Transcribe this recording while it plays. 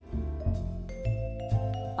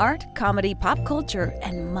art, comedy, pop culture,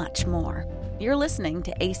 and much more. You're listening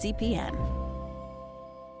to ACPN.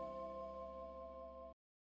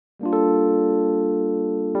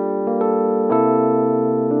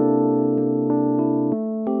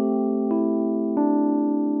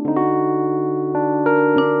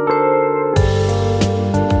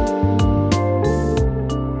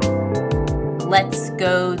 Let's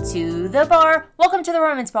go to the bar. Welcome to the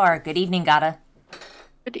Romance Bar. Good evening, Gata.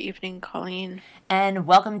 Good evening, Colleen. And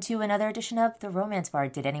welcome to another edition of the Romance Bar.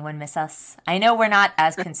 Did anyone miss us? I know we're not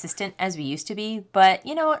as consistent as we used to be, but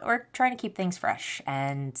you know what? We're trying to keep things fresh.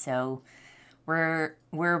 And so we're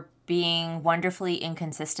being wonderfully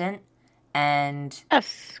inconsistent. And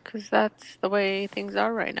yes, because that's the way things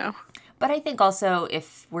are right now. But I think also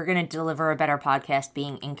if we're going to deliver a better podcast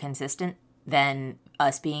being inconsistent than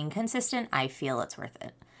us being consistent, I feel it's worth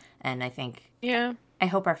it. And I think, yeah, I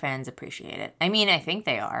hope our fans appreciate it. I mean, I think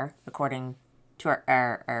they are, according to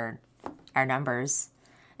our numbers.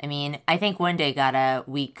 I mean, I think one day,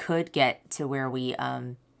 we could get to where we, I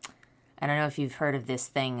don't know if you've heard of this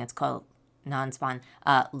thing. It's called non-spawn,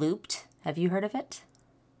 Looped. Have you heard of it?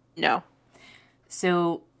 No.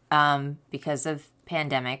 So, because of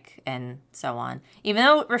pandemic and so on, even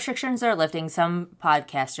though restrictions are lifting, some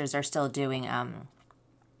podcasters are still doing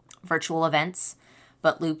virtual events,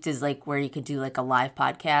 but Looped is like where you could do like a live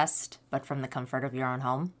podcast but from the comfort of your own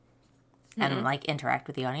home and like interact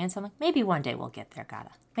with the audience. I'm like, maybe one day we'll get there.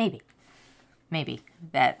 Maybe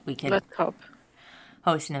that we could, let's hope,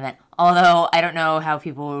 host an event. Although I don't know how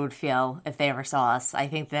people would feel if they ever saw us. I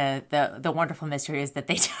think the wonderful mystery is that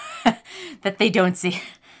they that they don't see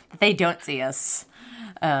us.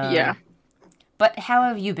 Yeah. But how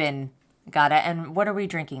have you been, Gata, and what are we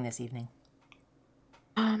drinking this evening?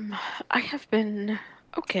 I have been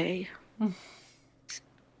okay.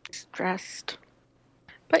 Stressed.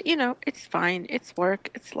 But, you know, it's fine. It's work.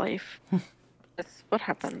 It's life. That's what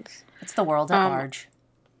happens. It's the world at large.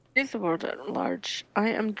 It is the world at large. I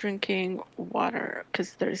am drinking water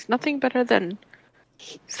because there's nothing better than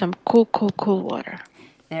some cool water.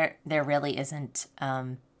 There really isn't.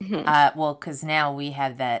 Well, because now we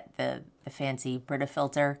have the fancy Brita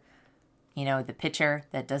filter, you know, the pitcher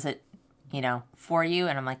that does it, you know, for you.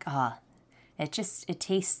 And I'm like, it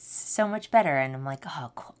tastes so much better. And I'm like,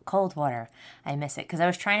 cold water. I miss it. Because I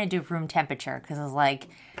was trying to do room temperature. Because I was like,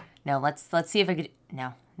 no, let's see if I could.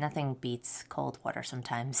 No, nothing beats cold water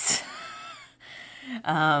sometimes.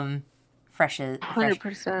 Fresh.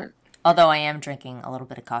 100%. Although I am drinking a little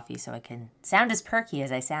bit of coffee so I can sound as perky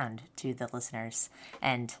as I sound to the listeners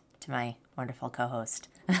and to my wonderful co-host.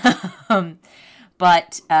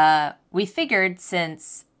 But we figured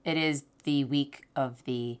since it is the week of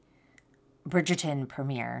the Bridgerton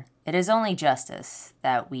premiere, it is only justice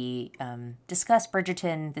that we discuss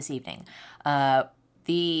Bridgerton this evening. I'm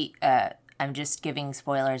just giving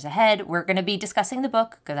spoilers ahead. We're going to be discussing the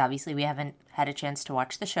book because obviously we haven't had a chance to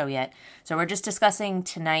watch the show yet. So we're just discussing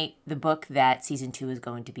tonight the book that season 2 is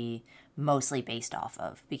going to be mostly based off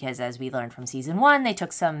of. Because as we learned from season 1, they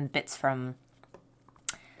took some bits from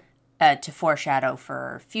to foreshadow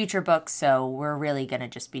for future books. So we're really going to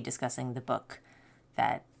just be discussing the book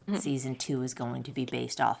that season 2 is going to be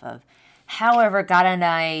based off of. However, Gata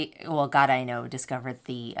I know, discovered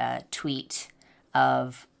the tweet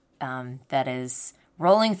of that is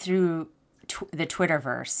rolling through the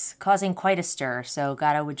Twitterverse, causing quite a stir. So,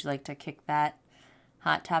 Gata, would you like to kick that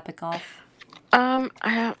hot topic off?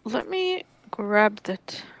 Let me grab the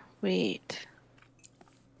tweet.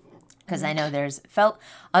 Because I know there's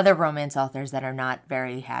other romance authors that are not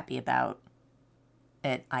very happy about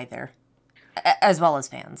it either, as well as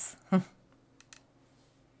fans.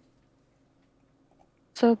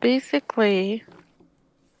 So basically,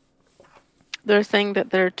 they're saying that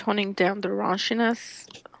they're toning down the raunchiness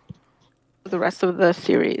for the rest of the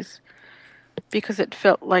series because it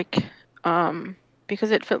felt like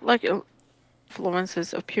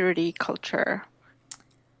influences of purity culture,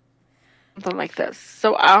 something like this.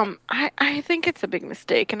 So I think it's a big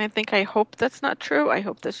mistake, and I hope that's not true. I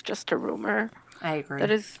hope that's just a rumor. I agree.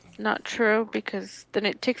 That is not true, because then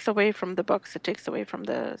it takes away from the books, it takes away from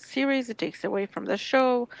the series, it takes away from the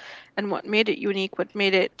show, and what made it unique, what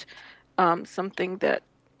made it something that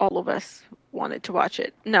all of us wanted to watch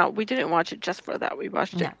it. Now, we didn't watch it just for that. We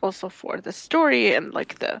watched it also for the story and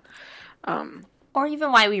like the or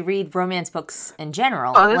even why we read romance books in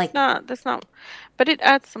general. Oh, that's not. But it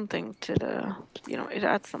adds something to it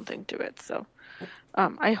adds something to it. So,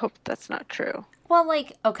 I hope that's not true. Well,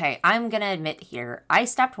 okay, I'm gonna admit here, I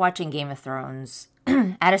stopped watching Game of Thrones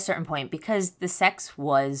at a certain point because the sex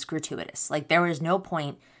was gratuitous. Like, there was no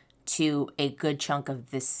point to a good chunk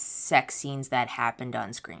of the sex scenes that happened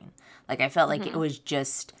on screen. Like, I felt like it was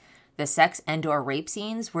just the sex and or rape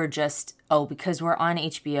scenes were just, because we're on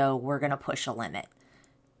HBO, we're going to push a limit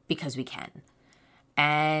because we can.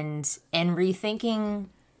 And in rethinking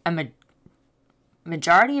a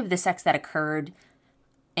majority of the sex that occurred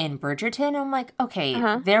in Bridgerton, I'm like,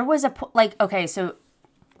 okay, there was so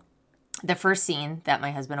the first scene that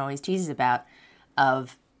my husband always teases about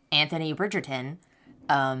of Anthony Bridgerton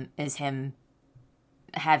is him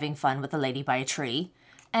having fun with a lady by a tree.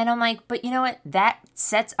 And I'm like, but you know what? That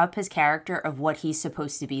sets up his character of what he's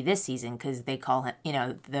supposed to be this season, because they call him,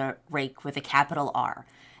 the rake with a capital R.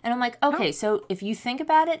 And I'm like, okay, so if you think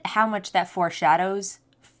about it, how much that foreshadows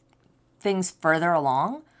things further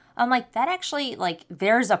along, I'm like, that actually, like,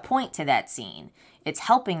 there's a point to that scene. It's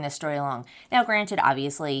helping the story along. Now, granted,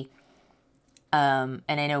 obviously, and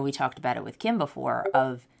I know we talked about it with Kim before,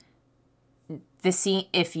 of the scene,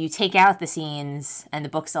 if you take out the scenes and the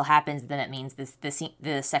book still happens, then it means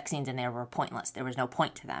the sex scenes in there were pointless. There was no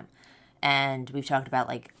point to them. And we've talked about,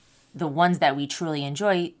 like, the ones that we truly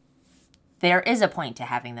enjoy, there is a point to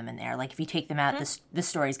having them in there. Like, if you take them out, the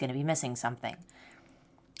story's going to be missing something.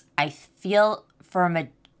 I feel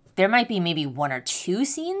there might be maybe one or two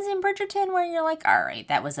scenes in Bridgerton where you're like, all right,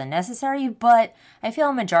 that was unnecessary, but I feel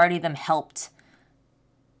a majority of them helped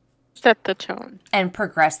set the tone and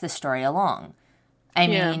progress the story along. I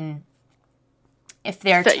mean, if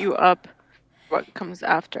they're set you up what comes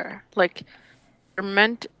after. Like, they're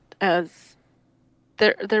meant as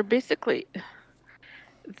they're basically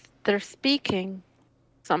they're speaking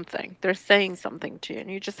something. They're saying something to you, and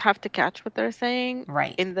you just have to catch what they're saying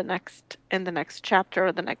in the next chapter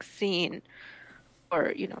or the next scene, or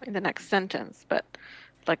in the next sentence. But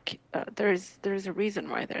like, there's a reason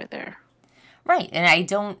why they're there. Right, and I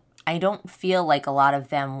don't feel like a lot of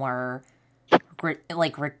them were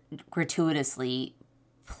gratuitously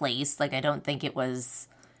placed. Like, I don't think it was,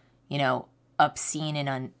 obscene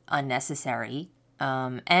and unnecessary.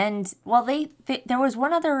 And well, there was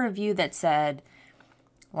one other review that said,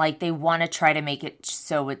 like, they want to try to make it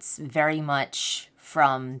so it's very much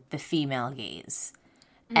from the female gaze.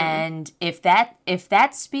 And if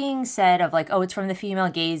that's being said of like, it's from the female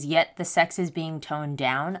gaze, yet the sex is being toned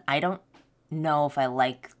down, I don't know if I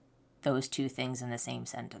like those two things in the same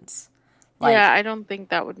sentence. Like, yeah, I don't think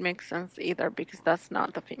that would make sense either, because that's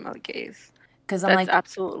not the female gaze. Because that's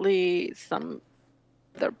absolutely some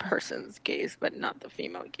other person's gaze, but not the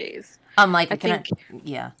female gaze. I'm like,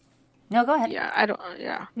 yeah. No, go ahead. Yeah, I don't.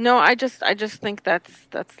 Yeah, no, I just think that's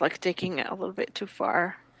like taking it a little bit too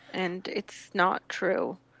far, and it's not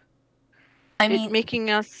true. I mean, it's making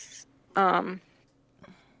us. I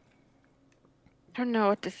don't know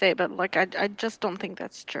what to say, but like, I just don't think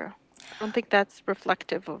that's true. I don't think that's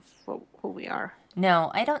reflective of who we are.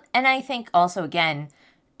 No, I don't. And I think also, again,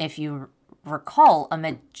 if you recall, a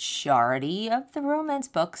majority of the romance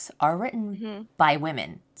books are written by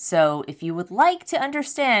women. So if you would like to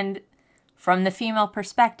understand from the female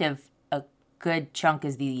perspective, a good chunk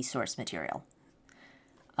is the source material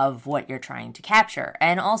of what you're trying to capture.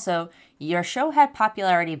 And also, your show had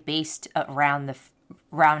popularity based around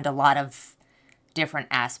a lot of different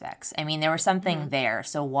aspects. I mean, there was something there,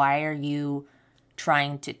 so why are you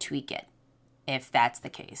trying to tweak it if that's the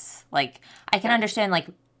case? Like, I can understand, like,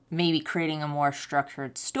 maybe creating a more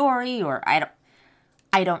structured story, or I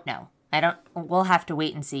don't know. We'll have to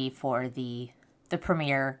wait and see for the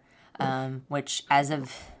premiere, which as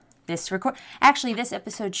of this actually, this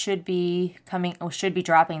episode should be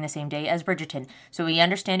dropping the same day as Bridgerton. So we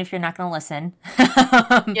understand if you're not going to listen.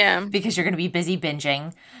 Yeah. Because you're going to be busy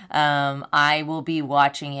binging. I will be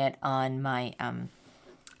watching it on my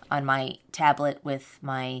tablet with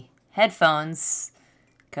my headphones,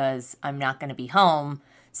 because I'm not going to be home.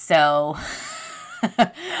 So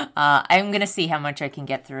I'm going to see how much I can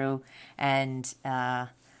get through. And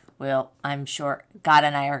I'm sure God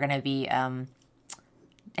and I are going to be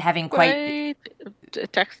having quite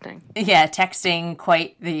texting. Yeah, texting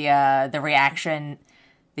quite the reaction,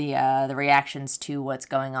 the reactions to what's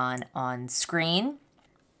going on screen.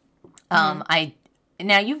 Now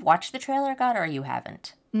you've watched the trailer, God, or you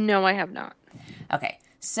haven't? No, I have not. Okay,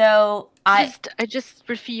 so I just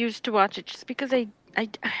refuse to watch it, just because I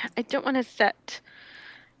don't want to set.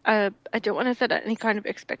 I don't want to set any kind of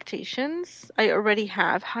expectations. I already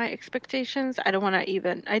have high expectations. I don't want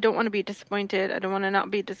to be disappointed. I don't want to not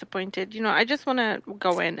be disappointed. I just want to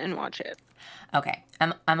go in and watch it. Okay.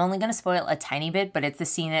 I'm only going to spoil a tiny bit, but it's the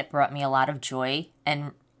scene that brought me a lot of joy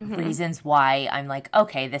and reasons why I'm like,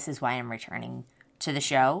 okay, this is why I'm returning to the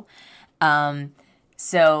show.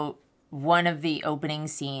 So one of the opening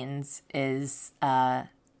scenes is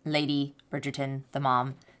Lady Bridgerton, the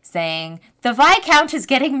mom, saying, "The Viscount is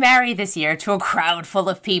getting married this year," to a crowd full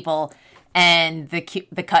of people. And the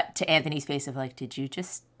cut to Anthony's face of like, "Did you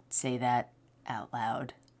just say that out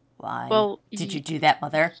loud? Why did you do that,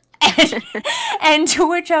 mother?" And to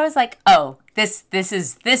which I was like, "Oh, this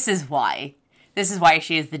is why. This is why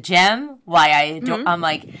she is the gem. Why I adore. I'm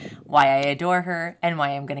like, why I adore her, and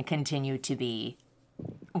why I'm going to continue to be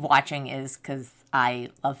watching is because I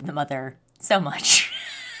love the mother so much."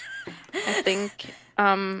 I think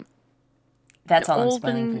that's all I'm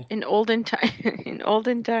spoiling. In olden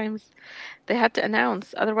times, they had to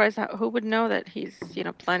announce. Otherwise, who would know that he's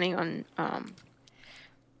planning on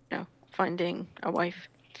finding a wife?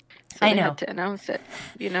 So I know. They had to announce it.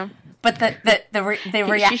 But the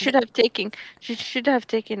reaction. She should have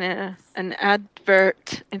taken an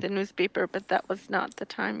advert in the newspaper, but that was not the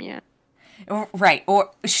time yet. Right,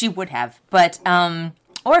 or she would have, but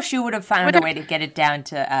or she would have found a way to get it down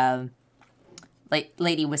to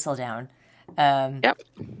Lady Whistledown. Yep.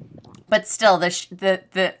 But still,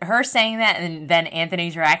 the her saying that and then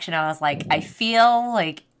Anthony's reaction, I was like, I feel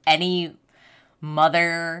like any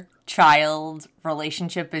mother-child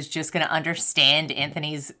relationship is just going to understand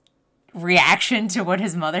Anthony's reaction to what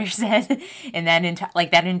his mother said in that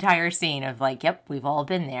entire scene of like, yep, we've all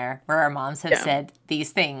been there where our moms have said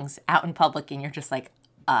these things out in public, and you're just like,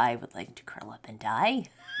 I would like to curl up and die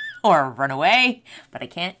or run away, but I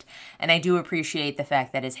can't. And I do appreciate the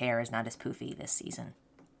fact that his hair is not as poofy this season.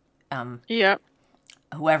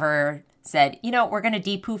 Whoever said, we're going to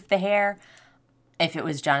de-poof the hair, if it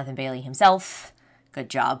was Jonathan Bailey himself, good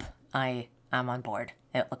job. I'm on board.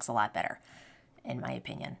 It looks a lot better, in my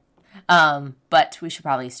opinion. But we should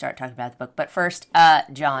probably start talking about the book. But first,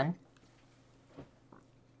 John.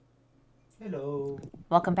 Hello.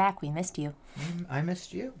 Welcome back. We missed you. I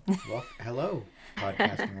missed you. Well, hello,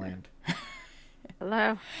 podcasting land.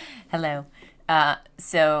 Hello.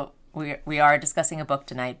 So we are discussing a book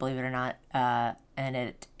tonight, believe it or not, and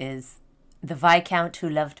it is The Viscount Who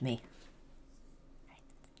Loved Me.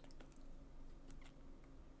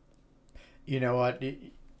 You know what?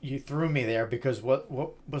 You threw me there because what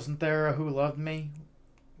wasn't there a Who Loved Me?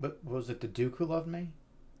 But was it the Duke Who Loved Me?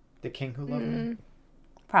 The King Who Loved Me?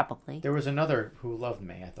 Probably. There was another Who Loved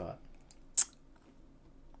Me, I thought.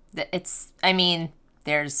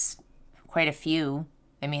 There's quite a few.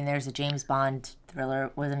 There's a James Bond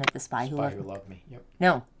thriller. Wasn't it The Spy Who Loved Me? Yep.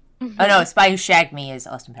 No. Oh, no, Spy Who Shagged Me is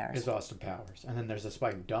Austin Powers. And then there's a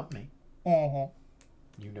Spy Who Dumped Me.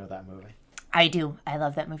 Mm-hmm. You know that movie. I do. I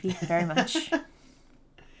love that movie very much.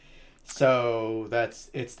 So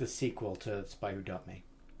it's the sequel to Spy Who Dumped Me.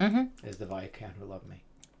 Mm-hmm. Is The Viscount Who Loved Me.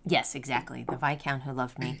 Yes, exactly. The Viscount Who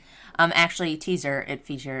Loved Me. Actually, teaser, it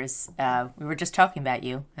features, we were just talking about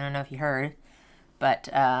you. I don't know if you heard, but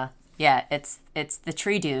it's the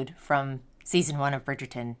tree dude from season 1 of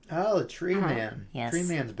Bridgerton. Oh, the tree man. Yes. Tree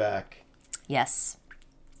man's back. Yes.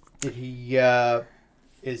 Did he,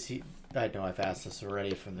 is he, I know I've asked this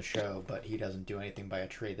already from the show, but he doesn't do anything by a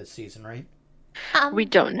tree this season, right? We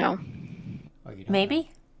don't know. Oh, you don't Maybe? know?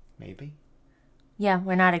 Maybe? Yeah,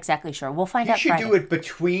 we're not exactly sure. We'll find out Friday. He should do it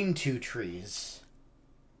between two trees.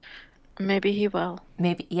 Maybe he will.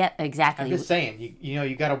 Maybe, yeah, exactly. I'm just saying,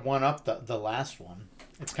 you got to one-up the last one.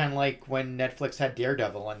 It's kind of like when Netflix had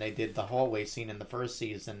Daredevil and they did the hallway scene in the first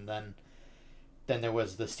season, then there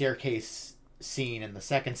was the staircase scene in the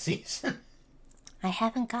second season. I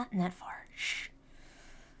haven't gotten that far. Shh.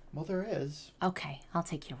 Well, there is. Okay, I'll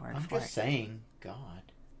take your word for it. I'm just saying, God.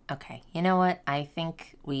 Okay, you know what? I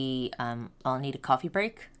think we all need a coffee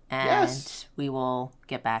break, and we will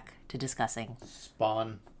get back to discussing.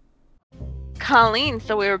 Spawn. Colleen,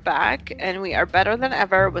 so we're back, and we are better than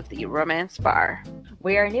ever with the Romance Bar.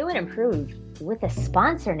 We are new and improved with a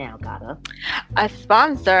sponsor now, Gata. A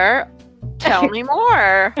sponsor? Tell me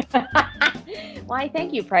more. Why,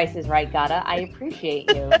 thank you, Price is Right, Gata. I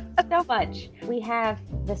appreciate you so much. We have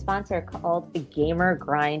the sponsor called Gamer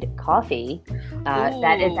Grind Coffee.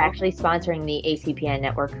 That is actually sponsoring the ACPN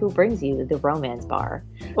network, who brings you the Romance Bar.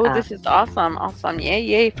 Oh, this is awesome. Awesome.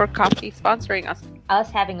 Yay for coffee sponsoring us. Us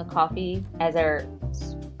having a coffee as our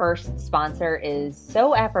first sponsor is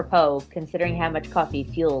so apropos, considering how much coffee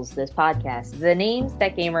fuels this podcast. The names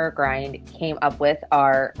that Gamer Grind came up with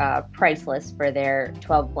are priceless for their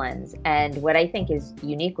 12 blends. And what I think is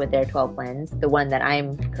unique with their 12 blends, the one that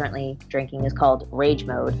I'm currently drinking is called Rage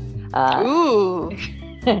Mode. Ooh.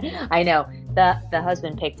 I know. The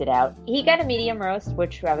husband picked it out. He got a medium roast,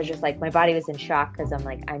 which I was just like, my body was in shock because I'm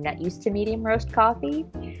like, I'm not used to medium roast coffee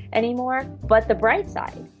anymore. But the bright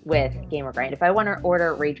side with Gamer Grind, if I want to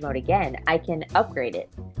order Rage Mode again, I can upgrade it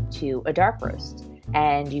to a dark roast.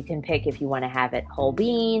 And you can pick if you want to have it whole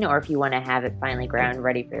bean or if you want to have it finely ground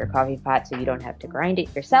ready for your coffee pot so you don't have to grind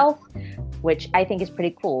it yourself, which I think is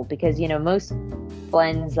pretty cool because, most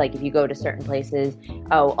blends, like if you go to certain places,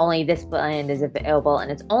 only this blend is available and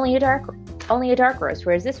it's only a dark roast,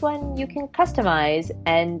 whereas this one you can customize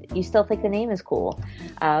and you still think the name is cool.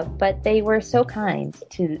 But they were so kind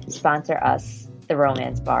to sponsor us, the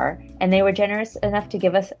Romance Bar, and they were generous enough to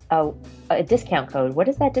give us a discount code. What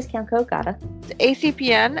is that discount code, Gata? It's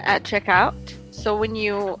ACPN at checkout. So when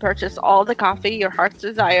you purchase all the coffee, your heart's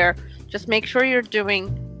desire, just make sure you're doing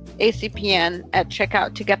ACPN at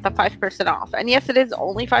checkout to get the 5% off. And yes, it is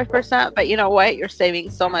only 5%, but you know what? You're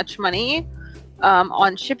saving so much money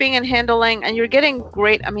on shipping and handling, and you're getting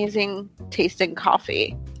great, amazing tasting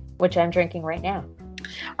coffee. Which I'm drinking right now.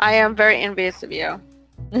 I am very envious of you.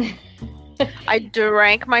 I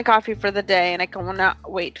drank my coffee for the day, and I cannot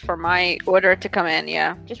wait for my order to come in,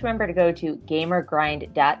 yeah. Just remember to go to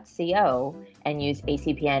gamergrind.co and use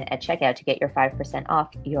ACPN at checkout to get your 5% off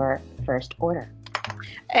your first order.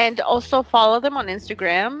 And also follow them on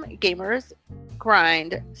Instagram,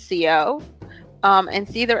 gamersgrindco, and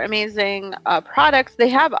see their amazing products. They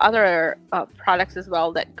have other products as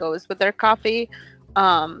well that goes with their coffee.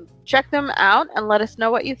 Check them out and let us know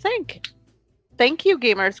what you think. Thank you,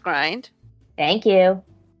 Gamers Grind. Thank you.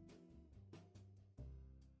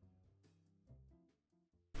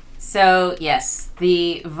 So, yes,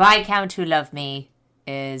 the Viscount Who Loved Me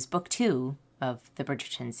is book 2 of the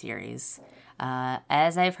Bridgerton series.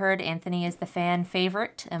 As I've heard, Anthony is the fan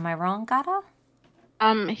favorite. Am I wrong, Gata?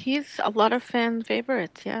 He's a lot of fan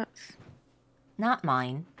favorites, yes. Not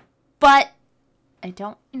mine. But I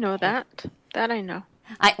don't... You know that. That I know.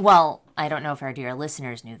 I don't know if our dear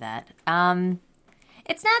listeners knew that.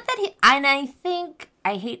 It's not that he... And I think,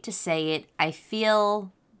 I hate to say it, I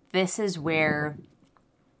feel this is where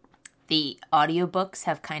the audiobooks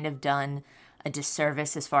have kind of done a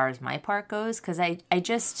disservice as far as my part goes, because I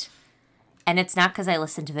just... And it's not because I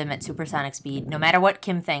listen to them at supersonic speed, no matter what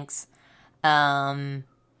Kim thinks. I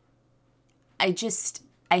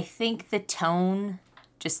think the tone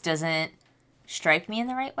just doesn't strike me in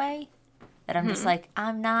the right way. That I'm just like,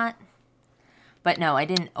 I'm not... But no, I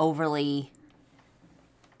didn't overly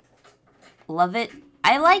love it.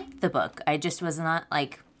 I liked the book. I just was not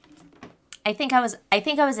like... I think I was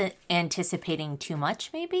anticipating too much,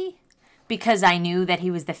 maybe? Because I knew that he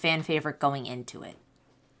was the fan favorite going into it.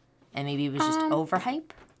 And maybe it was just overhype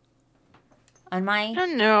on my... I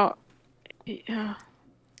don't know. Yeah.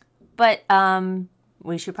 But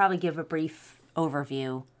we should probably give a brief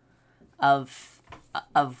overview of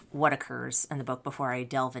what occurs in the book before I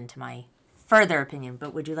delve into my further opinion.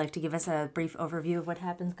 But would you like to give us a brief overview of what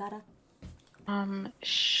happens, Gata?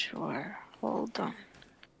 Sure. Hold on.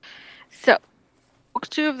 So, book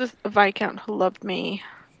 2 of the Viscount Who Loved Me.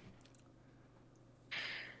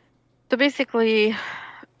 So basically,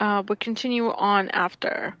 we continue on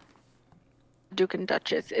after Duke and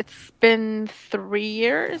Duchess. It's been 3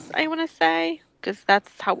 years, I want to say, because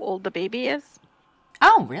that's how old the baby is.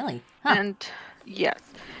 Oh, really? Huh. And yes.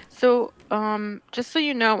 So, just so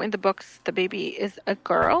you know, in the books, the baby is a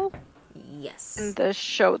girl. Yes. In the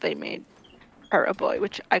show, they made her a boy,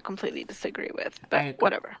 which I completely disagree with, but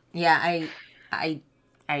whatever. Yeah, I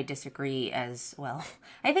disagree as well.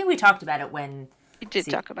 I think we talked about it when... We did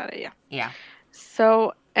talk about it, yeah. Yeah.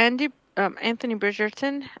 So, Anthony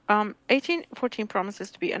Bridgerton, 1814 promises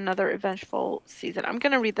to be another eventful season. I'm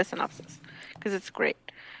going to read the synopsis, because it's great.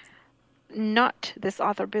 Not, this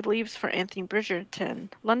author believes, for Anthony Bridgerton,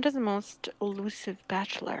 London's most elusive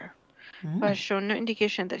bachelor, who has shown no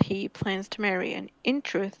indication that he plans to marry, and in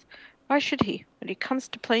truth, why should he? When it comes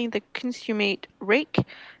to playing the consummate rake,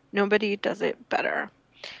 nobody does it better.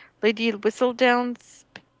 Lady Whistledown's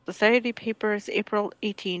Society Papers, April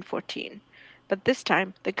 1814. But this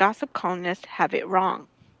time, the gossip columnists have it wrong.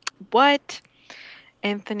 What?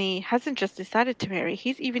 Anthony hasn't just decided to marry,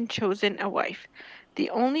 he's even chosen a wife. The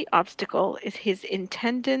only obstacle is his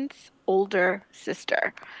intendant's older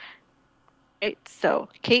sister. Right, so,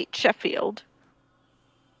 Kate Sheffield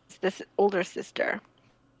is this older sister.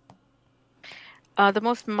 The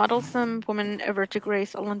most muddlesome woman ever to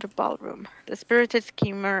grace a London ballroom. The spirited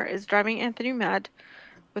schemer is driving Anthony mad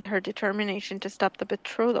with her determination to stop the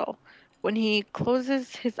betrothal. When he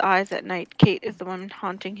closes his eyes at night, Kate is the one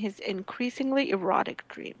haunting his increasingly erotic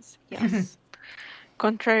dreams. Yes.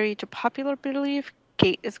 Contrary to popular belief,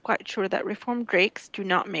 Kate is quite sure that reformed drakes do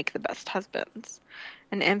not make the best husbands.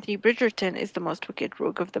 And Anthony Bridgerton is the most wicked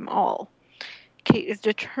rogue of them all. Kate is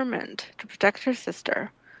determined to protect her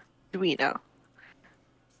sister, Edwina.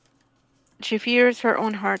 She fears her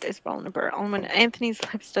own heart is vulnerable, and when Anthony's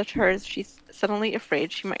lips touch hers, she's suddenly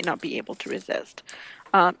afraid she might not be able to resist.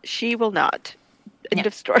 She will not. End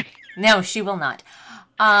of story. No, she will not.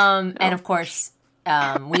 And of course,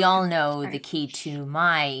 we all know the key to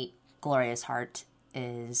my glorious heart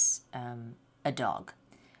is a dog.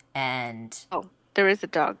 And there is a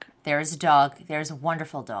dog. There is a dog. There is a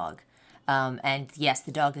wonderful dog. And yes,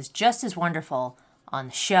 the dog is just as wonderful on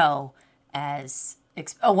the show as,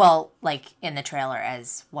 like in the trailer,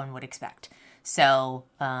 as one would expect. So,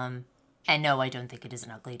 and no, I don't think it is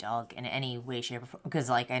an ugly dog in any way, shape, or form, because,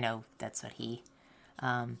 like, I know that's what he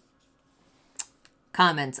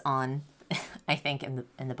comments on, I think, in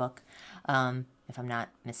the book, if I'm not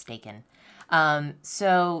mistaken.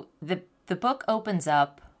 So the book opens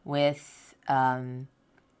up with, I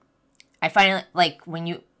finally, like, when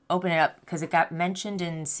you open it up, because it got mentioned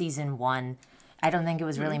in season 1, I don't think it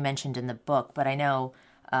was really mentioned in the book, but I know,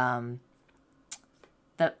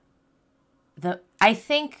 I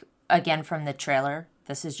think, again, from the trailer,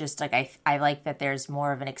 this is just, like, I like that there's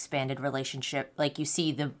more of an expanded relationship, like, you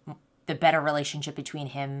see the better relationship between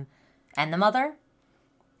him and the mother.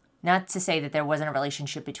 Not to say that there wasn't a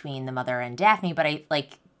relationship between the mother and Daphne, but I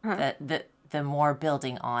like the more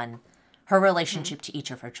building on her relationship to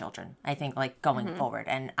each of her children. I think, like, going forward,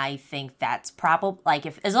 and I think that's probably, like,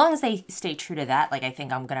 if as long as they stay true to that, like, I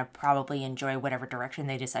think I'm gonna probably enjoy whatever direction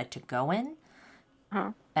they decide to go in,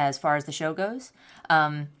 as far as the show goes.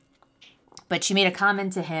 But she made a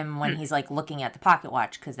comment to him when he's, like, looking at the pocket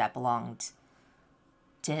watch, because that belonged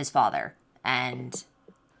to his father, and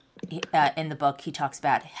in the book he talks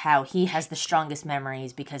about how he has the strongest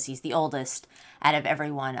memories because he's the oldest out of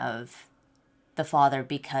every one of the father,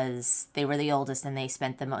 because they were the oldest and they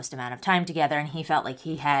spent the most amount of time together, and he felt like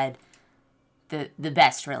he had the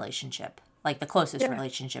best relationship, like the closest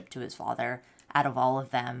relationship to his father out of all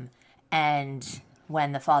of them. And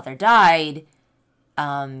when the father died,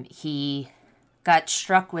 he got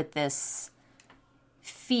struck with this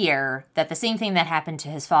fear that the same thing that happened to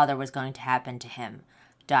his father was going to happen to him,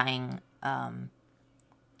 dying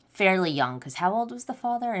fairly young, because how old was the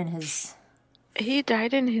father in his... He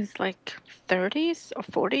died in his, like, 30s or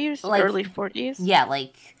 40s, like, early 40s. Yeah,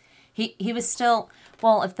 like, he was still,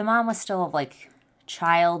 well, if the mom was still of, like,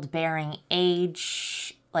 childbearing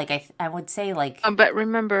age, like, I would say, like... but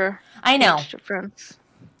remember... I know. Age difference.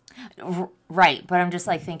 Right, but I'm just,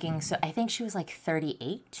 like, thinking, so I think she was, like,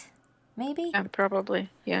 38, maybe? Probably,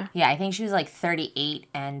 yeah. Yeah, I think she was, like, 38,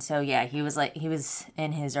 and so, yeah, he was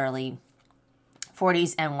in his early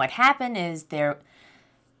 40s, and what happened is the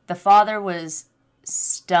father was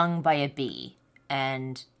stung by a bee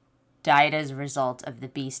and died as a result of the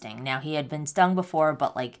bee sting. Now, he had been stung before,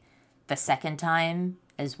 but, like, the second time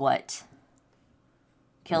is what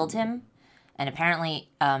killed him. And apparently,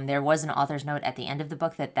 there was an author's note at the end of the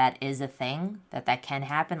book that is a thing, that can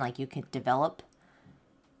happen. Like, you could develop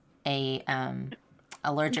a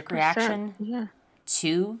allergic reaction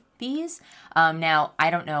to bees. Now, I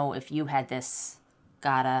don't know if you had this,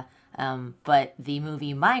 Gata, but the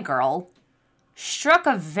movie My Girl struck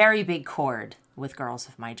a very big chord with girls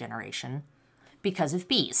of my generation because of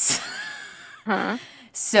bees.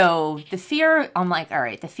 So the fear, I'm like, all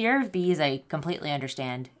right, the fear of bees I completely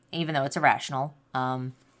understand, even though it's irrational.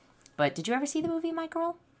 But did you ever see the movie My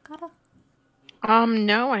Girl, Gata?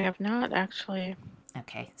 No, I have not, actually.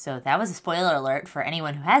 Okay, so that was a spoiler alert for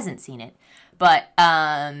anyone who hasn't seen it. But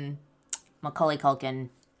Macaulay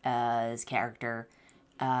Culkin's character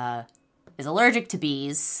is allergic to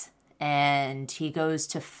bees, and he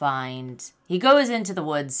goes into the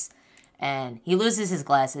woods, and he loses his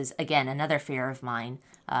glasses. Again, another fear of mine.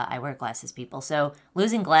 I wear glasses, people. So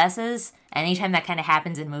losing glasses, anytime that kind of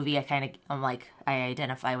happens in a movie, I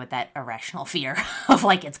identify with that irrational fear of,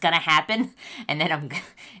 like, it's going to happen, and then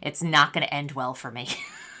it's not going to end well for me.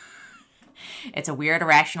 It's a weird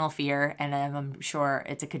irrational fear, and I'm sure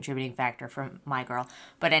it's a contributing factor from My Girl.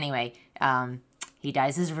 But anyway, he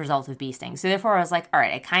dies as a result of bee sting. So therefore, I was like, all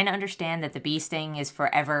right, I kind of understand that the bee sting is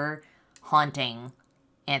forever haunting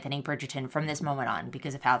Anthony Bridgerton from this moment on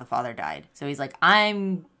because of how the father died. So he's like,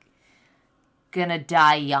 I'm gonna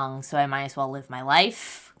die young, so I might as well live my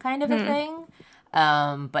life, kind of a thing.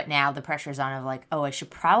 But now the pressure's on of, like, oh, I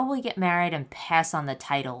should probably get married and pass on the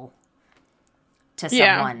title to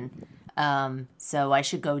someone. So I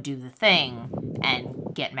should go do the thing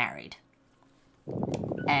and get married.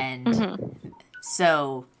 And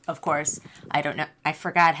so, of course, I don't know. I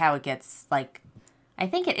forgot how it gets, like, I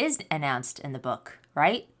think it is announced in the book,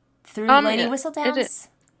 right? Through Lady Whistledown's?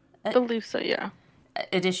 I believe so, yeah.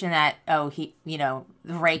 Edition that, the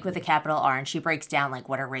rake with a capital R, and she breaks down, like,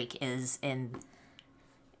 what a rake is in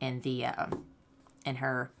in the in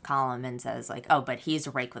her column and says like, oh, but he's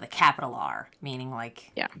a rake with a capital R, meaning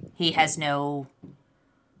like he has no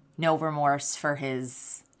remorse for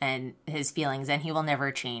his feelings, and he will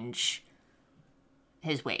never change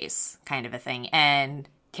his ways, kind of a thing. And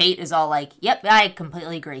Kate is all like, yep, I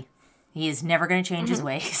completely agree. He is never going to change his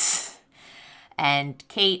ways. And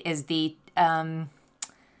Kate is the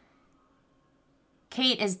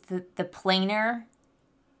plainer,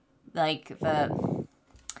 like the,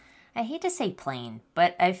 I hate to say plain,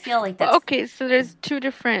 but I feel like that's... Okay, so there's two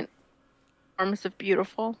different forms of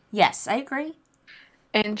beautiful. Yes, I agree.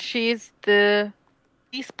 And she's the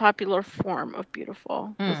least popular form of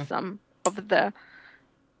beautiful with some of the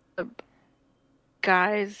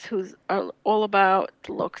guys who's all about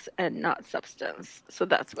looks and not substance. So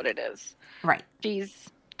that's what it is. Right. She's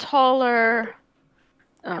taller.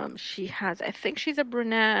 She has, I think she's a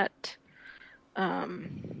brunette.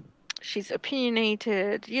 She's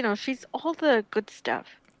opinionated. You know, she's all the good stuff.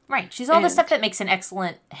 Right. She's all the stuff that makes an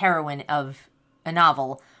excellent heroine of a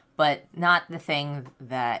novel, but not the thing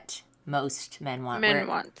that most men want.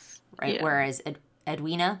 Wants. Right. Yeah. Whereas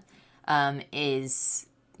Edwina is,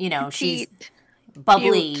 you know, Petite, she's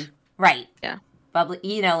bubbly. cute. Right. Yeah. Bubbly,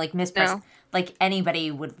 you know, like Miss No. like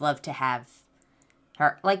anybody would love to have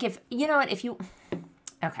her. Like if, you know what, if you...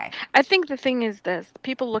 Okay. I think the thing is this.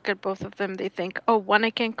 People look at both of them. They think, oh, one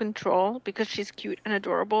I can control because she's cute and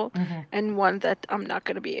adorable, and one that I'm not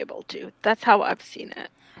going to be able to. That's how I've seen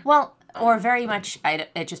it. Well, or very much,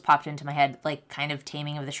 it just popped into my head, like kind of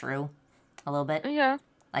Taming of the Shrew a little bit. Yeah.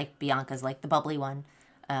 Like Bianca's like the bubbly one.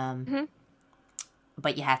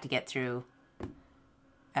 But you have to get through,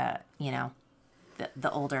 you know,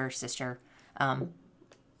 the older sister.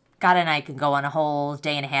 God and I could go on a whole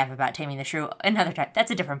day and a half about Taming the Shrew another time.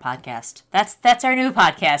 That's a different podcast. That's our new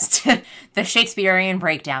podcast, The Shakespearean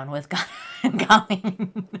Breakdown with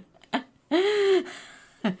Colleen.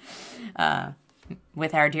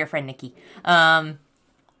 With our dear friend Nikki. But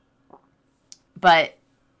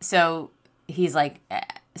so he's like,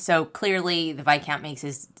 so clearly the Viscount makes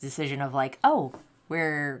his decision of like, oh,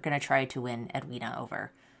 we're going to try to win Edwina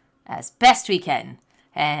over as best we can.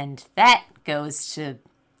 And that goes to...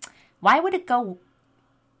 Why would it go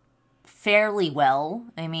fairly well?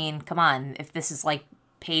 I mean, come on. If this is like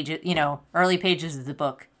pages, you know, early pages of the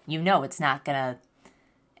book, you know it's not going to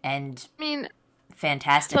end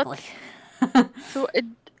fantastically. So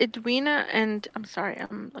Edwina and... I'm sorry,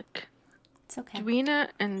 I'm like... It's okay. Edwina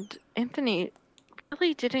and Anthony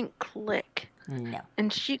really didn't click. No.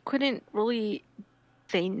 And she couldn't really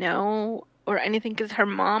say no or anything because her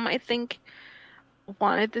mom, I think,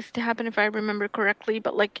 wanted this to happen if I remember correctly.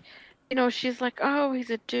 But like, you know, she's like, oh, he's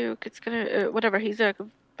a duke. It's gonna, whatever. He's a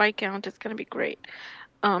viscount. It's gonna be great.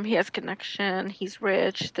 He has connection. He's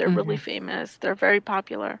rich. They're really famous. They're very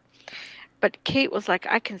popular. But Kate was like,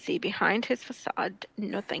 I can see behind his facade.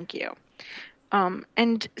 No, thank you.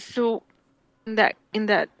 And so in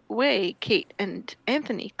that way, Kate and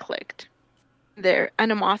Anthony clicked. Their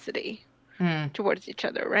animosity towards each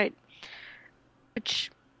other, right?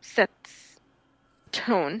 Which sets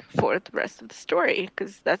tone for the rest of the story,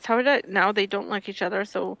 because that's how it is. Now they don't like each other,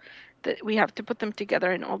 so that we have to put them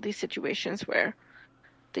together in all these situations where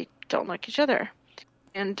they don't like each other.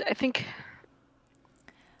 And I think,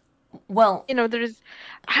 well, you know, there's,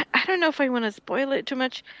 I don't know if I want to spoil it too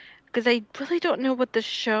much, because I really don't know what the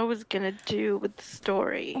show is going to do with the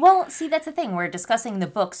story. Well, see, that's the thing. We're discussing the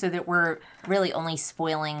book so that we're really only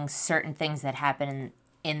spoiling certain things that happen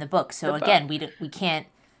in the book. So again, we can't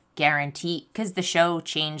guarantee, because the show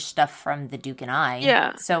changed stuff from The Duke and I.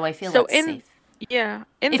 Yeah. So I feel it's safe. Yeah.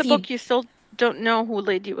 In the book, you still don't know who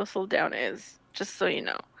Lady Whistledown is, just so you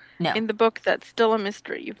know. No. In the book, that's still a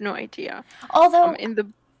mystery. You've no idea. Although... in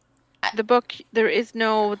the book, there is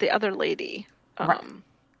no the other lady. Right.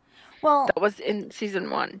 Well, that was in season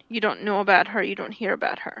 1. You don't know about her. You don't hear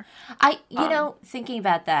about her. You know, thinking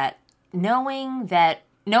about that, knowing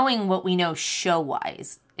what we know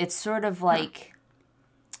show-wise, it's sort of like,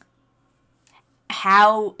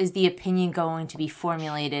 how is the opinion going to be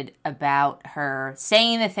formulated about her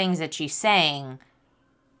saying the things that she's saying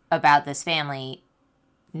about this family,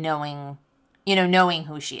 knowing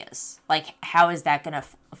who she is? Like, how is that going to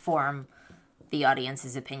form the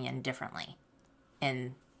audience's opinion differently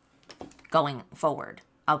in going forward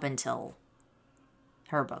up until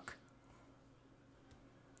her book?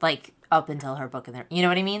 Like, up until her book in there. You know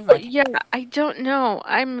what I mean? Like, yeah, I don't know.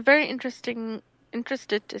 I'm very interested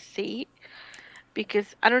to see,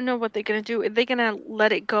 because I don't know what they're going to do. Are they going to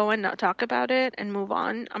let it go and not talk about it and move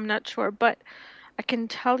on? I'm not sure. But I can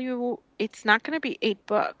tell you it's not going to be 8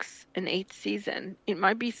 books in 8 season. It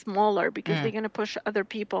might be smaller because they're going to push other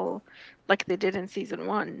people like they did in season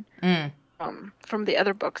 1 from the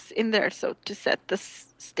other books in there. So to set the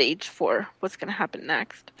stage for what's going to happen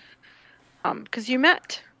next. Because you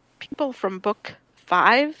met people from book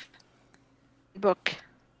 5, book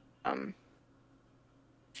 4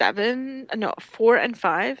 and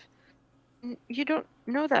 5. You don't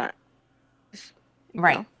know that.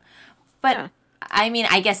 Right. know. But, Yeah. I mean,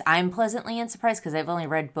 I guess I'm pleasantly unsurprised because I've only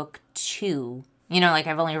read book 2. You know, like,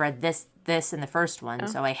 I've only read this and the first one,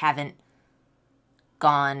 so I haven't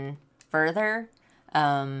gone further.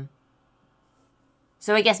 So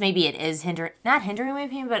I guess maybe it is not hindering my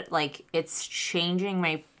opinion, but, like, it's changing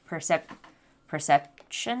my perception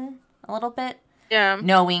a little bit. Yeah.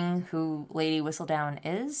 Knowing who Lady Whistledown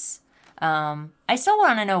is. I still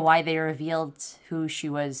want to know why they revealed who she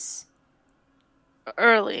was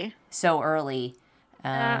Early. so early.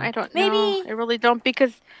 I don't maybe, know. I really don't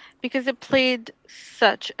because it played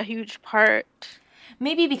such a huge part.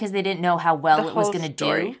 Maybe because they didn't know how well The it was whole going to do.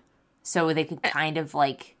 story. So they could kind of,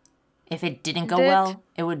 like, if it didn't go Did- well,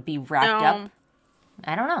 it would be wrapped up.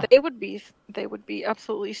 I don't know. They would be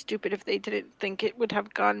absolutely stupid if they didn't think it would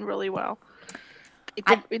have gone really well.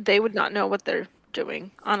 They would not know what they're doing,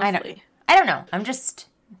 honestly. I don't know. I'm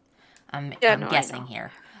I guessing know.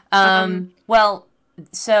 here. Well,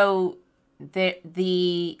 so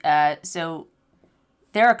so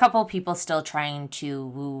there are a couple people still trying to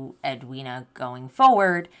woo Edwina going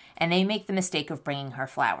forward, and they make the mistake of bringing her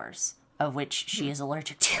flowers, of which she is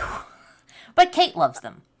allergic to. But Kate loves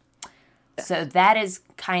them. So that is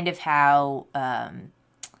kind of how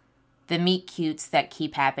the meet cutes that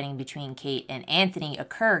keep happening between Kate and Anthony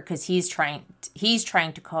occur, because he's trying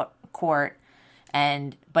to court,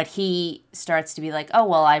 but he starts to be like, oh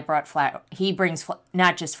well, I brought he brings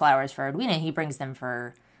not just flowers for Edwina, he brings them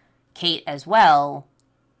for Kate as well,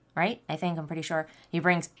 right? I'm pretty sure he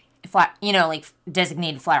brings like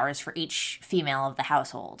designated flowers for each female of the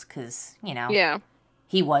household, because Yeah.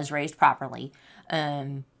 he was raised properly,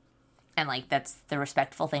 and like that's the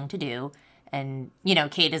respectful thing to do. And,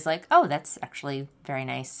 Kate is like, oh, that's actually very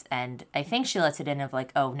nice. And I think she lets it in of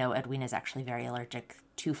like, oh, no, Edwina's actually very allergic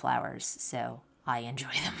to flowers, so I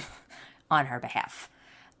enjoy them on her behalf.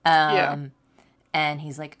 And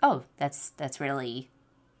he's like, oh, that's really,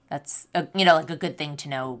 like a good thing to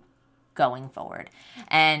know going forward.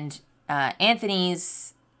 And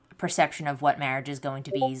Anthony's perception of what marriage is going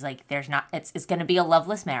to be is like, it's going to be a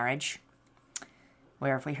loveless marriage.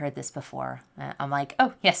 Where have we heard this before? I'm like,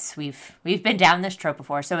 oh, yes, we've been down this trope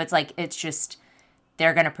before. So it's like, it's just,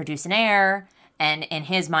 they're going to produce an heir. And in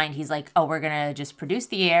his mind, he's like, oh, we're going to just produce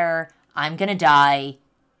the heir. I'm going to die.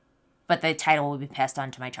 But the title will be passed on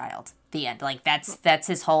to my child. The end. Like, that's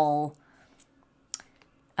his whole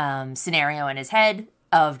scenario in his head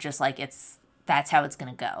of just like, that's how it's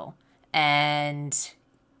going to go. And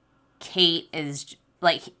Kate does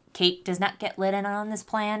not get let in on this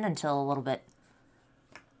plan until a little bit.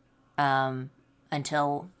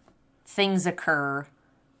 Until things occur.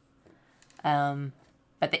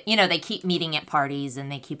 But they keep meeting at parties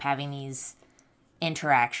and they keep having these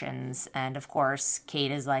interactions. And of course, Kate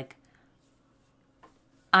is like,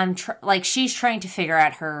 she's trying to figure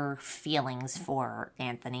out her feelings for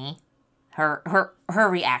Anthony, her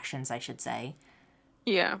reactions, I should say.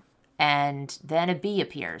 Yeah. And then a bee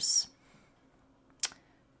appears,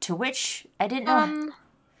 to which I didn't know.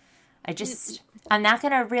 I'm not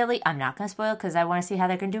going to spoil because I want to see how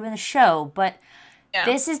they're going to do in the show, but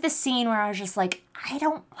this is the scene where I was just like, I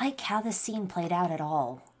don't like how this scene played out at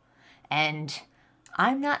all. And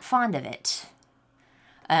I'm not fond of it.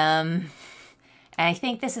 And I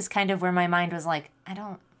think this is kind of where my mind was like, I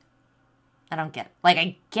don't get it. Like,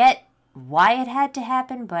 I get why it had to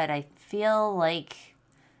happen, but I feel like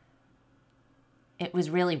it was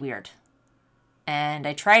really weird. And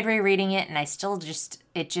I tried rereading it, and I still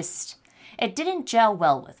it didn't gel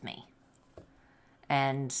well with me.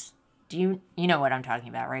 And do you know what I'm talking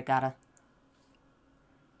about, right, Gata?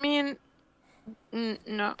 I mean,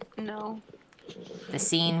 no. The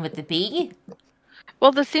scene with the bee?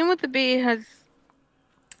 Well, the scene with the bee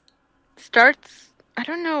starts, I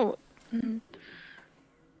don't know. Did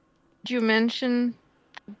you mention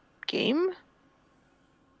game?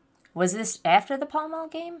 Was this after the Pall Mall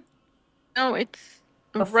game? No, it's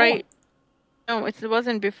before. Right. No, it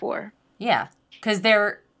wasn't before. Yeah, because they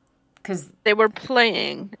were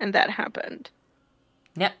playing and that happened.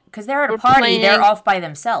 Yep, because they're at a party. Playing. They're off by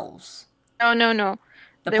themselves. No.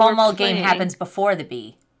 The Pall Mall game happens before the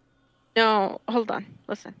bee. No, hold on.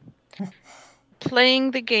 Listen.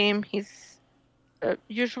 Playing the game, he's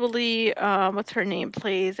usually, what's her name,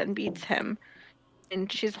 plays and beats him. And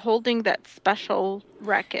she's holding that special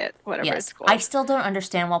racket, whatever it's Yes. called. I still don't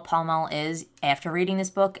understand what Pall Mall is after reading this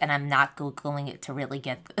book, and I'm not Googling it to really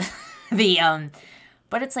get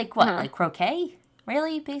but it's like what? Like croquet?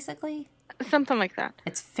 Really, basically? Something like that.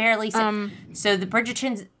 It's fairly so the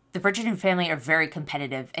Bridgerton family are very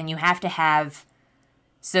competitive, and you have to have.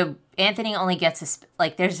 So Anthony only gets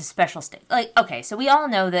there's a special stick. Like, okay, so we all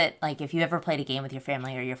know that, like, if you ever played a game with your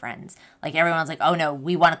family or your friends, like, everyone's like, oh no,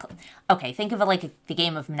 we want to. Okay, think of it like the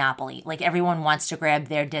game of Monopoly. Like, everyone wants to grab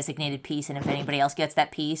their designated piece, and if anybody else gets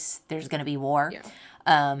that piece, there's going to be war.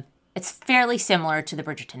 Yeah. It's fairly similar to the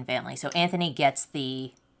Bridgerton family. So Anthony gets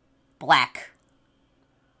the black,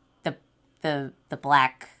 the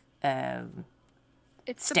black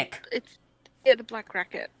It's stick. the black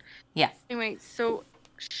racket. Yeah. Anyway, so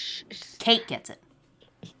Kate gets it.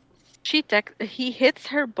 he hits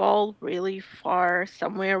her ball really far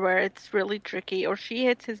somewhere where it's really tricky, or she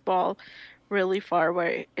hits his ball really far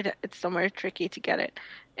where it's somewhere tricky to get it,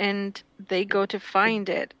 and they go to find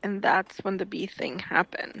it, and that's when the bee thing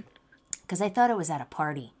happened. Because I thought it was at a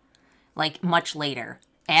party, like, much later,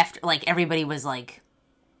 after, like, everybody was, like,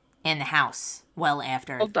 in the house well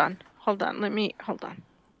after. Hold on. Hold on.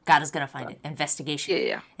 God is gonna find it. Investigation.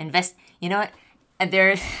 Yeah. You know what? And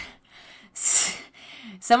there,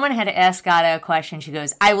 someone had asked Gada a question. She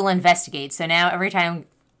goes, "I will investigate." So now every time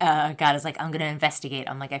Gada's like, "I'm gonna investigate,"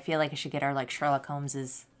 I'm like, I feel like I should get her, like, Sherlock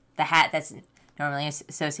Holmes's the hat that's normally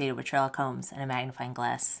associated with Sherlock Holmes and a magnifying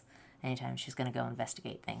glass. Anytime she's gonna go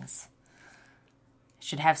investigate things,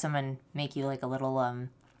 should have someone make you, like, a little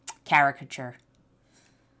caricature.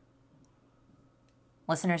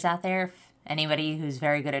 Listeners out there, if anybody who's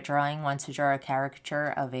very good at drawing wants to draw a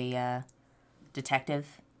caricature of a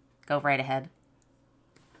detective, go right ahead.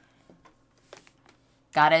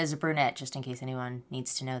 Gada is a brunette, just in case anyone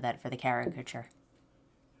needs to know that for the caricature.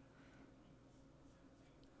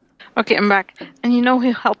 Okay, I'm back. And you know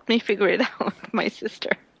who helped me figure it out? My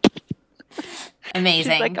sister.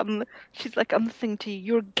 Amazing. She's like, I'm listening to you.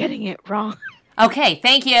 You're getting it wrong. Okay,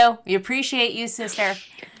 thank you. We appreciate you, sister.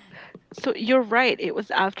 So you're right. It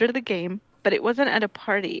was after the game, but it wasn't at a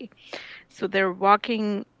party. So they're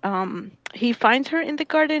walking. He finds her in the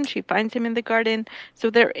garden. She finds him in the garden. So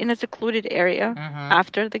they're in a secluded area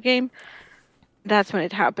after the game. That's when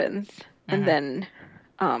it happens. And then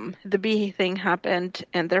the bee thing happened,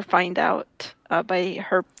 and they're found out by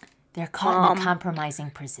her. They're caught in a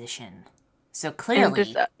compromising position. So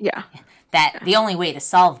clearly, that the only way to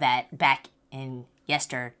solve that back in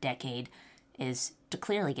yesterdecade is to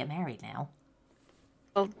clearly get married now.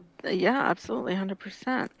 Well, yeah, absolutely,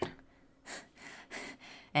 100%.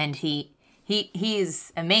 And he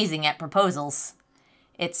is amazing at proposals.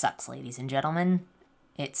 It sucks, ladies and gentlemen.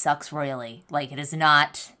 It sucks royally. Like, it is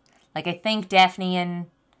not... Like, I think Daphne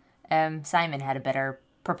and Simon had a better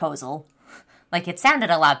proposal. Like, it sounded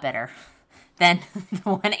a lot better than the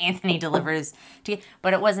one Anthony delivers.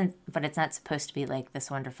 But it wasn't... But it's not supposed to be, like, this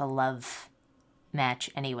wonderful love match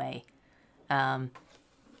anyway. And...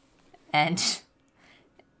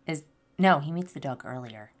 No, he meets the dog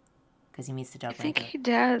earlier. Because he meets the dog. I think he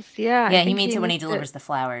does, yeah. Yeah, he meets it when he delivers the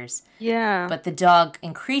flowers. Yeah. But the dog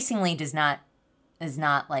increasingly is not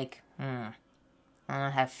like, I don't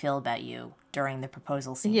know how I feel about you during the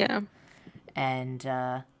proposal scene. Yeah. And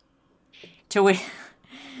to which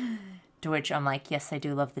I'm like, yes, I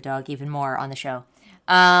do love the dog even more on the show.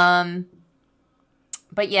 But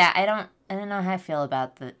yeah, I don't know how I feel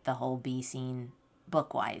about the whole bee scene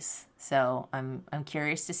book-wise. So I'm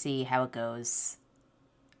curious to see how it goes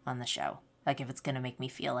on the show. Like, if it's going to make me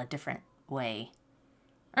feel a different way.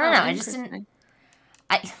 I don't know. I just didn't...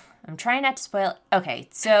 I'm trying not to spoil... Okay,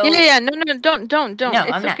 so... Yeah. No, don't. No,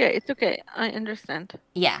 it's okay. It's okay. I understand.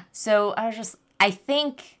 Yeah, so I was just... I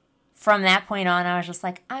think from that point on, I was just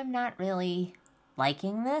like, I'm not really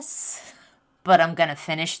liking this, but I'm going to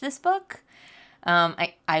finish this book.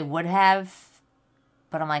 I would have,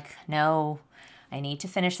 but I'm like, no, I need to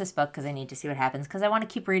finish this book because I need to see what happens because I want to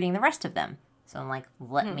keep reading the rest of them. So I'm like,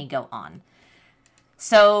 let me go on.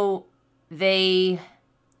 So they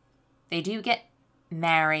do get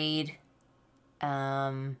married,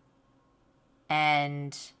 and I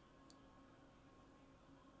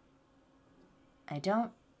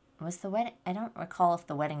don't recall if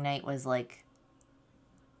the wedding night was like...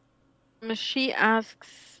 She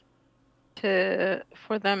asks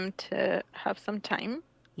for them to have some time.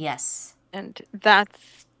 Yes. And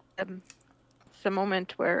that's the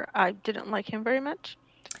moment where I didn't like him very much.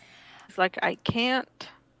 It's like, I can't.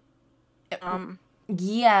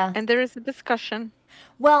 Yeah. And there is a discussion.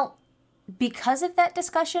 Well, because of that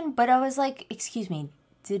discussion, but I was like, excuse me,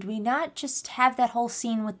 did we not just have that whole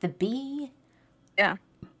scene with the bee? Yeah.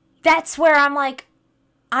 That's where I'm like,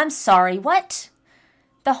 I'm sorry, what?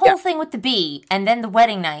 The whole thing with the bee and then the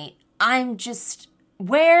wedding night, I'm just,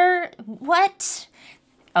 what?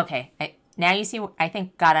 Okay, now you see, I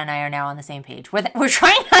think God and I are now on the same page. We're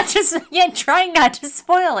trying not to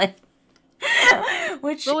spoil it.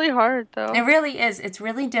 Which Really hard, though. it really is. It's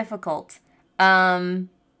really difficult. I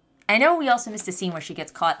know we also missed a scene where she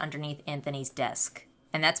gets caught underneath Anthony's desk,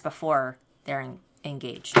 and that's before they're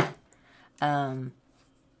engaged.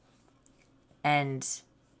 And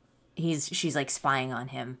she's like spying on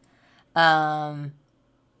him. The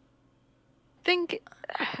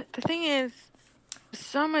thing is,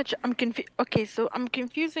 so much. I'm confused. Okay, so I'm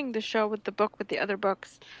confusing the show with the book with the other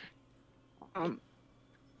books. But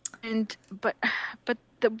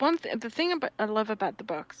the thing I love about the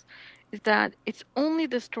books is that it's only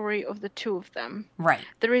the story of the two of them. Right.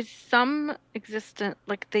 There is some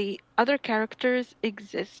like the other characters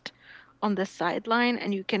exist on the sideline,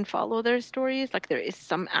 and you can follow their stories. Like there is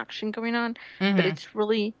some action going on, but it's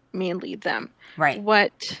really mainly them. Right.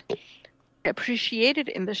 What I appreciated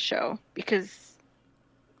in the show, because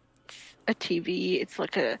it's a TV, it's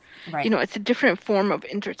like it's a different form of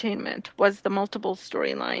entertainment, was the multiple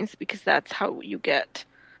storylines, because that's how you get,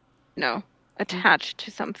 attached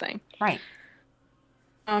to something. Right.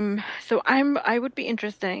 So I would be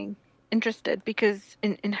interested because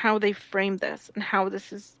in how they frame this and how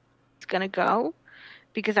this is gonna go,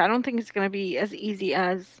 because I don't think it's gonna be as easy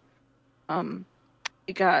as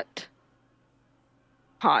it got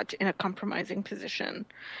caught in a compromising position,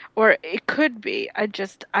 or it could be.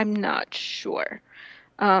 I'm not sure.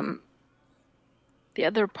 The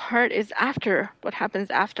other part is what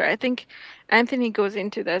happens after. I think Anthony goes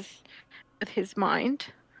into this with his mind,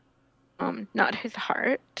 not his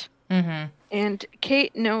heart. Mm-hmm. And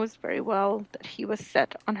Kate knows very well that he was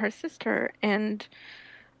set on her sister, and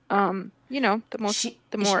the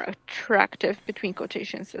more attractive, between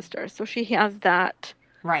quotation, sister. So she has that.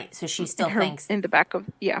 Right. So she still thinks in the back of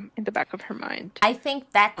her mind. I think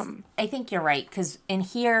I think you're right, because in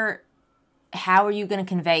here, how are you going to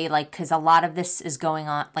convey, because a lot of this is going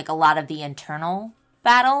on, a lot of the internal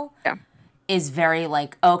battle is very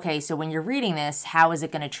okay, so when you're reading this, how is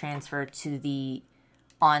it going to transfer to the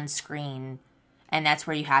on-screen? And that's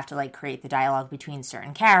where you have to create the dialogue between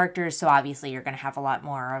certain characters. So obviously you're going to have a lot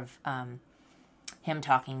more of him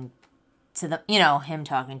talking to him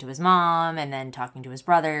talking to his mom, and then talking to his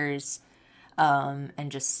brothers,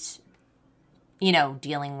 and just,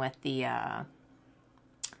 dealing with the,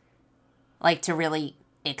 to really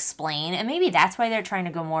explain. And maybe that's why they're trying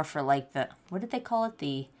to go more for what did they call it?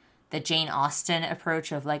 The Jane Austen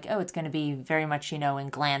approach of it's going to be very much, in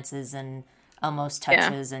glances and almost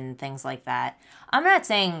touches and things like that. I'm not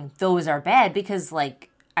saying those are bad, because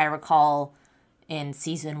I recall in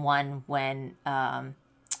season 1 when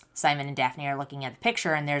Simon and Daphne are looking at the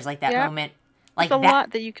picture, and there's that moment there's a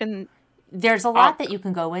lot that you can there's a lot that you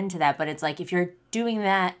can go into that, but it's if you're doing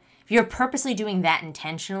that, if you're purposely doing that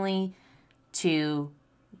intentionally to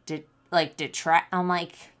detract, I'm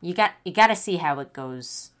you got to see how it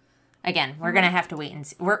goes. Again, we're going to have to wait and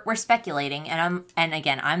see. We're speculating, and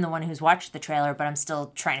I'm the one who's watched the trailer, but I'm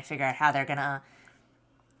still trying to figure out how they're going to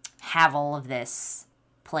have all of this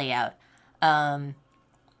play out. But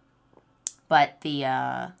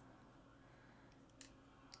the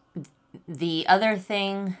other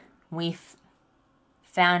thing we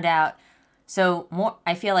found out, so more,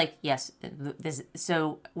 I feel yes,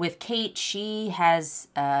 so with Kate, she has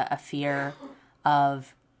a fear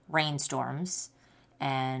of rainstorms.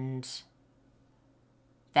 And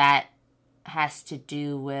that has to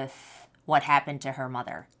do with what happened to her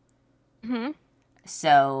mother. Mm-hmm.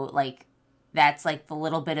 So, that's, the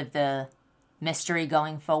little bit of the mystery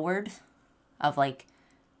going forward of, why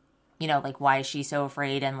is she so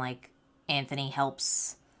afraid? And, Anthony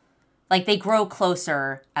helps. They grow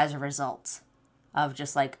closer as a result of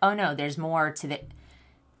just, oh, no, there's more to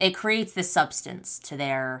it creates this substance to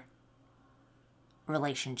their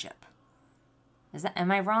relationship.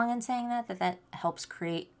 Am I wrong in saying that helps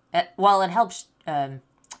create? It helps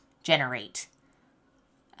generate.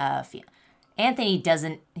 Anthony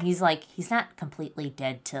doesn't. He's not completely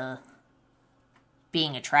dead to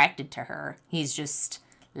being attracted to her. He's just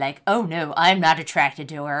oh no, I'm not attracted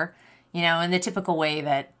to her. In the typical way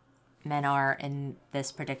that men are in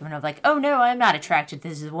this predicament of oh no, I'm not attracted to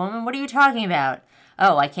this woman. What are you talking about?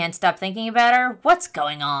 Oh, I can't stop thinking about her. What's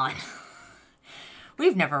going on?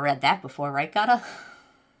 We've never read that before, right, Gata?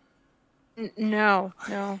 No.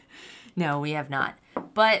 No, we have not.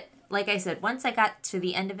 But like I said, once I got to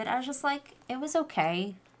the end of it, I was just like, it was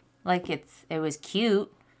okay. Like, it was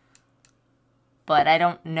cute. But I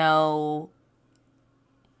don't know...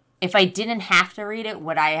 If I didn't have to read it,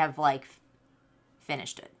 would I have, like,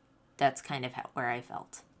 finished it? That's kind of where I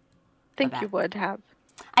felt. I think you would have.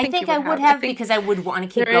 I think I would have because I would want to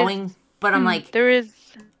keep going. But I'm like... There is...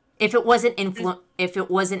 If it wasn't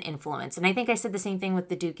influence, and I think I said the same thing with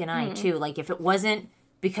The Duke and I, too. Like, if it wasn't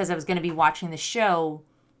because I was going to be watching the show,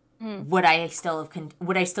 would I still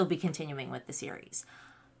be continuing with the series?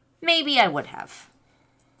 Maybe I would have.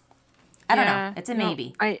 I don't know. It's a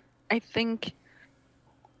maybe. I think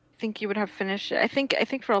you would have finished it. I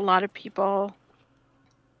think for a lot of people,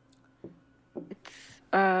 it's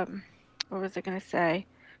what was I going to say?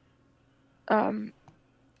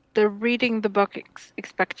 They're reading the book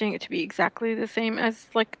expecting it to be exactly the same as,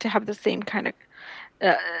 like, to have the same kind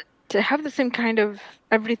of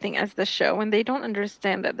everything as the show, and they don't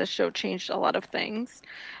understand that the show changed a lot of things.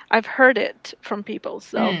 I've heard it from people,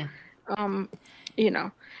 so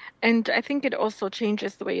and I think it also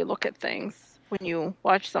changes the way you look at things when you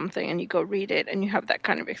watch something and you go read it and you have that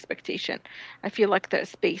kind of expectation. I feel like the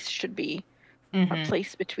space should be a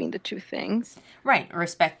place between the two things. Right,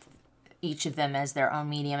 respect each of them as their own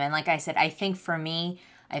medium. And like I said, I think for me,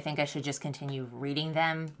 I think I should just continue reading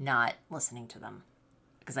them, not listening to them.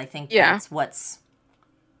 Because I think that's what's...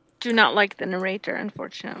 Do not like the narrator,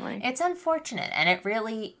 unfortunately. It's unfortunate, and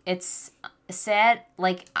it's sad.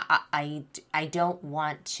 Like, I don't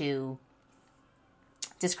want to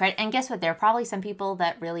discredit... And guess what? There are probably some people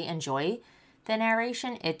that really enjoy the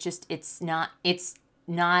narration. It's not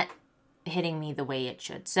hitting me the way it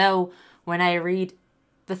should. So, when I read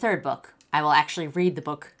the third book, I will actually read the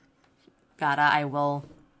book. I will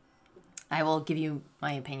give you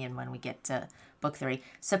my opinion when we get to book 3.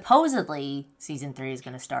 Supposedly, season 3 is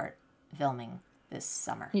going to start filming this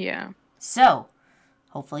summer. Yeah. So,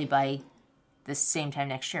 hopefully by this same time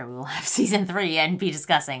next year, we will have season 3 and be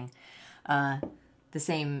discussing the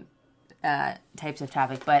same types of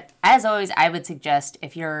topic. But as always, I would suggest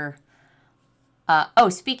if you're...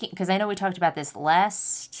 speaking... Because I know we talked about this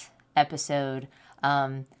last episode.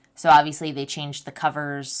 So obviously they changed the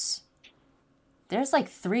covers. There's like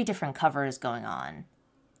 3 different covers going on.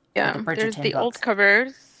 Yeah, the there's the books. old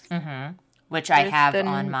covers. Mm-hmm. Which I have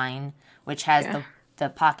on mine, which has the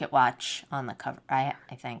pocket watch on the cover, I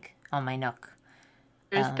think, on my Nook.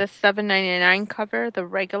 There's the $7.99 cover, the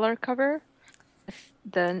regular cover.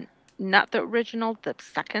 Not the original, the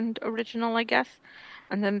second original, I guess.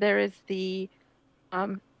 And then there is the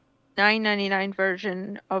 $9.99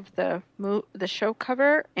 version of the show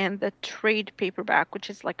cover and the trade paperback, which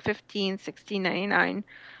is like $16.99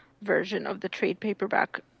 version of the trade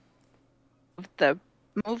paperback of the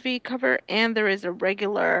movie cover, and there is a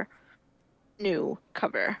regular new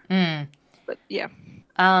cover. But yeah.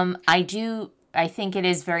 I think it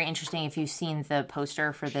is very interesting if you've seen the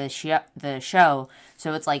poster for the show.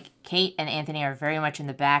 So it's like Kate and Anthony are very much in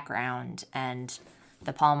the background, and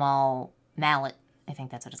the Pall Mall mallet, I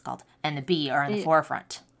think that's what it's called, and the bee are in the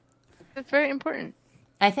forefront. That's very important.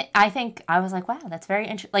 I think I was like, wow, that's very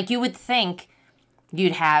interesting. Like, you would think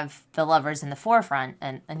you'd have the lovers in the forefront,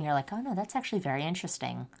 and you're like, oh no, that's actually very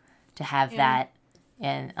interesting to have that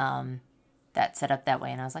and that set up that way.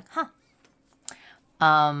 And I was like, huh.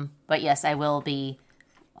 But yes, I will be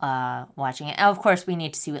watching it. And of course, we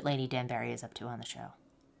need to see what Lady Danbury is up to on the show,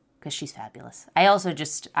 because she's fabulous. I also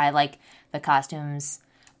I like the costumes.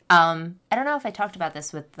 I don't know if I talked about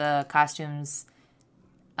this with the costumes.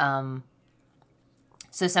 So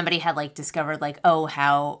somebody had like discovered like, oh,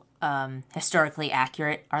 how historically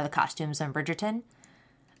accurate are the costumes on Bridgerton?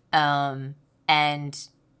 And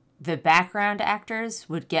the background actors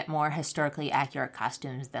would get more historically accurate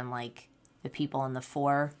costumes than like the people in the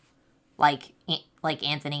fore. Like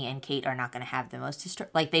Anthony and Kate are not going to have the most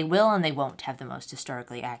like they will and they won't have the most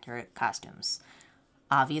historically accurate costumes.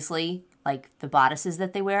 Obviously, like the bodices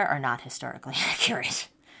that they wear are not historically accurate.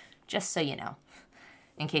 Just so you know,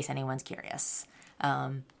 in case anyone's curious.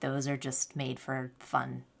 Those are just made for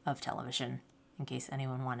fun of television, in case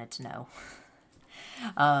anyone wanted to know.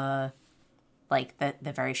 Like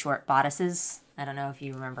the very short bodices. I don't know if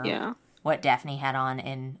you remember what Daphne had on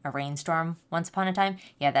in A Rainstorm once upon a time.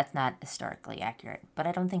 Yeah, that's not historically accurate, but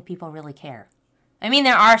I don't think people really care. I mean,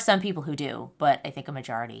 there are some people who do, but I think a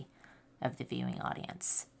majority of the viewing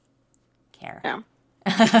audience care. Yeah.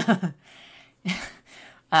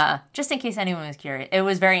 Just in case anyone was curious. It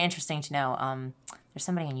was very interesting to know. There's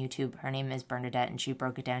somebody on YouTube, her name is Bernadette, and she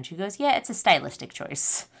broke it down. She goes, yeah, it's a stylistic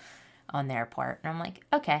choice on their part. And I'm like,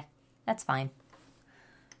 okay, that's fine.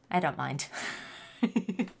 I don't mind.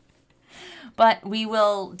 But we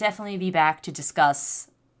will definitely be back to discuss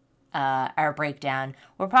our breakdown.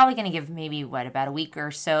 We're probably going to give maybe, about a week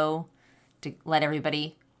or so to let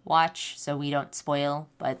everybody watch so we don't spoil.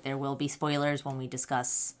 But there will be spoilers when we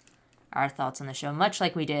discuss our thoughts on the show, much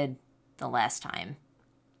like we did the last time.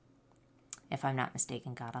 If I'm not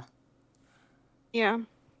mistaken, Gata. Yeah.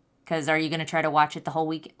 Because are you going to try to watch it the whole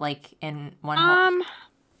week, like in one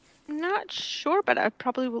Not sure, but I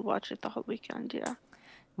probably will watch it the whole weekend, yeah.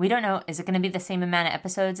 We don't know. Is it going to be the same amount of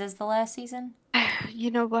episodes as the last season?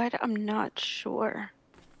 You know what? I'm not sure.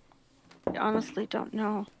 I honestly don't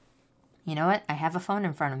know. You know what? I have a phone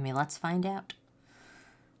in front of me. Let's find out.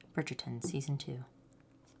 Bridgerton, Season 2.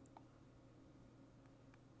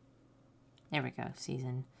 There we go,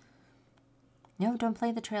 season... No, don't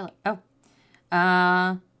play the trailer. Oh.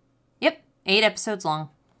 Yep, 8 episodes long.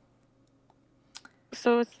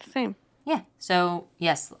 So it's the same. Yeah, so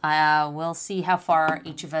yes, we'll see how far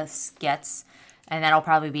each of us gets, and that'll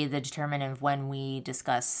probably be the determinant of when we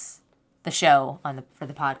discuss the show for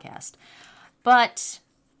the podcast. But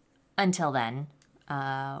until then,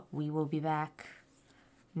 we will be back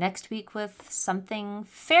next week with something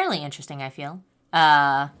fairly interesting, I feel.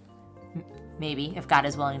 Maybe, if God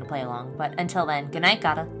is willing to play along. But until then, good night,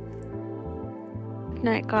 Gata. Good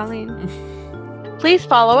night, Colleen. Please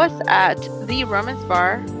follow us at The Romance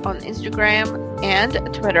Bar on Instagram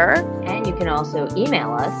and Twitter. And you can also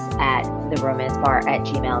email us at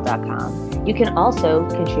theromancebar@gmail.com. You can also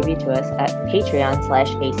contribute to us at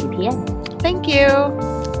Patreon/ACPN. Thank you.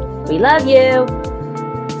 We love you.